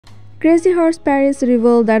Crazy Horse Paris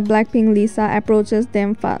revealed that Blackpink Lisa approaches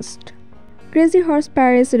them first. Crazy Horse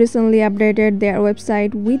Paris recently updated their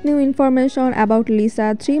website with new information about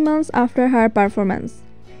Lisa 3 months after her performance.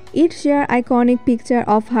 It shared iconic picture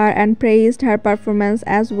of her and praised her performance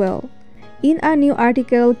as well. In a new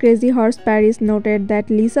article, Crazy Horse Paris noted that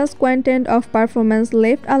Lisa's content of performance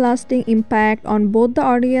left a lasting impact on both the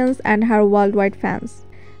audience and her worldwide fans.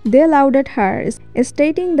 They lauded her,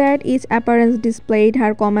 stating that each appearance displayed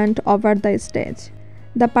her comment over the stage.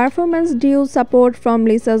 The performance drew support from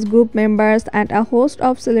Lisa's group members and a host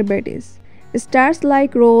of celebrities. Stars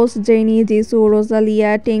like Rose, Jennie, Jisoo,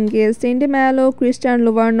 Rosalia, Tengue, Cindy Mello, Christian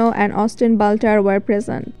Louboutin, and Austin Butler were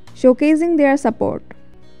present, showcasing their support.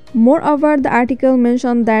 Moreover, the article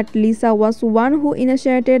mentioned that Lisa was one who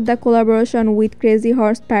initiated the collaboration with Crazy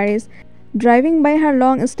Horse Paris, driven by her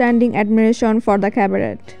long-standing admiration for the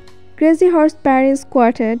cabaret. Crazy Horse Paris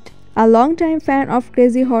quoted, "A longtime fan of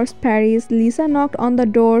Crazy Horse Paris, Lisa knocked on the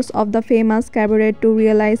doors of the famous cabaret to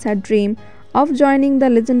realize her dream of joining the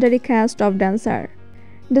legendary cast of Dancer."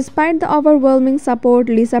 Despite the overwhelming support,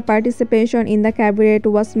 Lisa's participation in the cabaret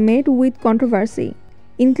was met with controversy,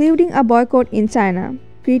 including a boycott in China.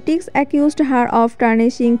 Critics accused her of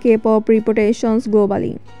tarnishing K-pop reputations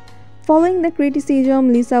globally. Following the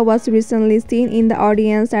criticism, Lisa was recently seen in the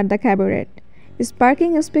audience at the cabaret,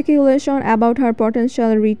 sparking speculation about her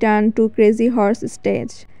potential return to Crazy Horse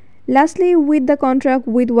stage. Lastly, with the contract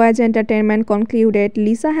with YG Entertainment concluded,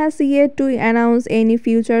 Lisa has yet to announce any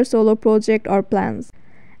future solo project or plans.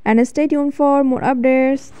 And stay tuned for more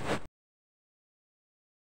updates.